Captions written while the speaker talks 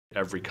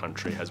Every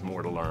country has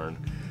more to learn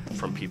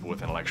from people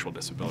with intellectual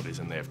disabilities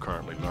than they have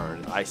currently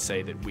learned. I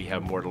say that we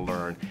have more to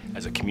learn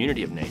as a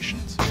community of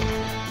nations.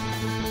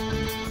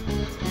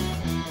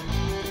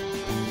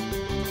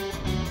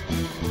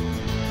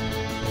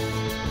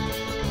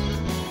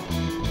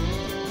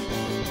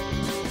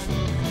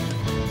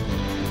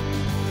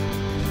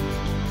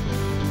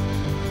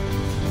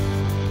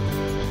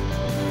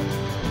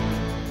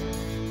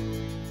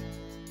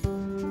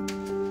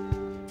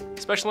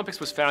 Special Olympics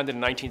was founded in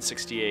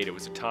 1968. It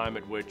was a time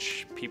at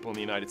which people in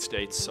the United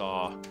States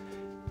saw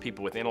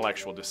people with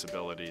intellectual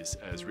disabilities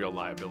as real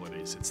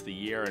liabilities. It's the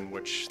year in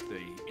which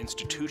the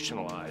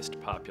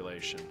institutionalized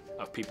population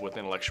of people with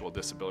intellectual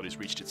disabilities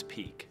reached its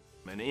peak.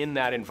 And in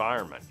that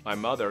environment, my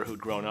mother,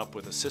 who'd grown up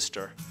with a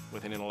sister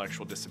with an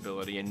intellectual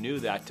disability and knew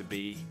that to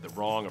be the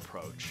wrong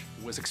approach,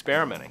 was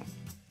experimenting.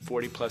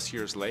 40+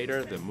 years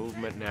later, the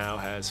movement now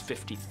has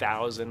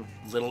 50,000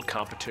 little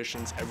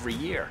competitions every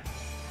year.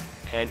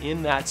 And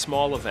in that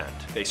small event,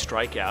 they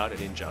strike out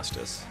at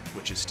injustice,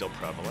 which is still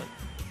prevalent,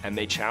 and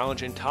they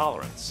challenge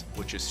intolerance,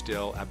 which is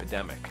still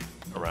epidemic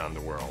around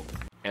the world.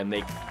 And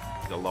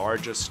the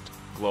largest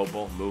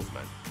global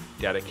movement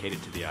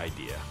dedicated to the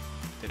idea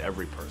that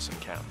every person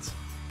counts.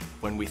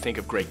 When we think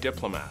of great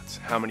diplomats,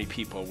 how many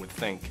people would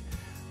think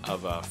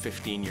of a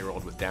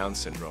 15-year-old with Down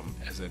syndrome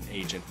as an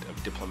agent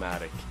of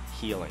diplomatic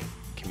healing,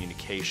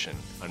 communication,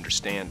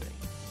 understanding?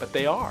 But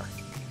they are.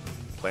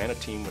 Plan a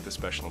team with a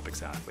Special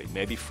Olympics athlete,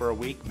 maybe for a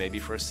week, maybe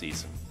for a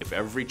season. If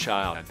every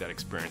child had that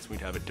experience, we'd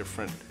have a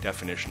different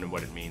definition of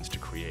what it means to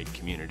create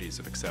communities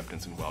of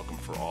acceptance and welcome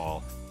for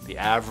all. The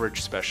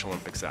average Special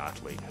Olympics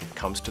athlete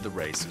comes to the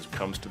races,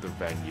 comes to the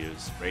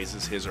venues,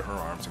 raises his or her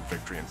arms in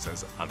victory and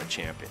says, "I'm a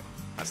champion."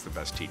 That's the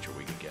best teacher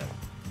we could get.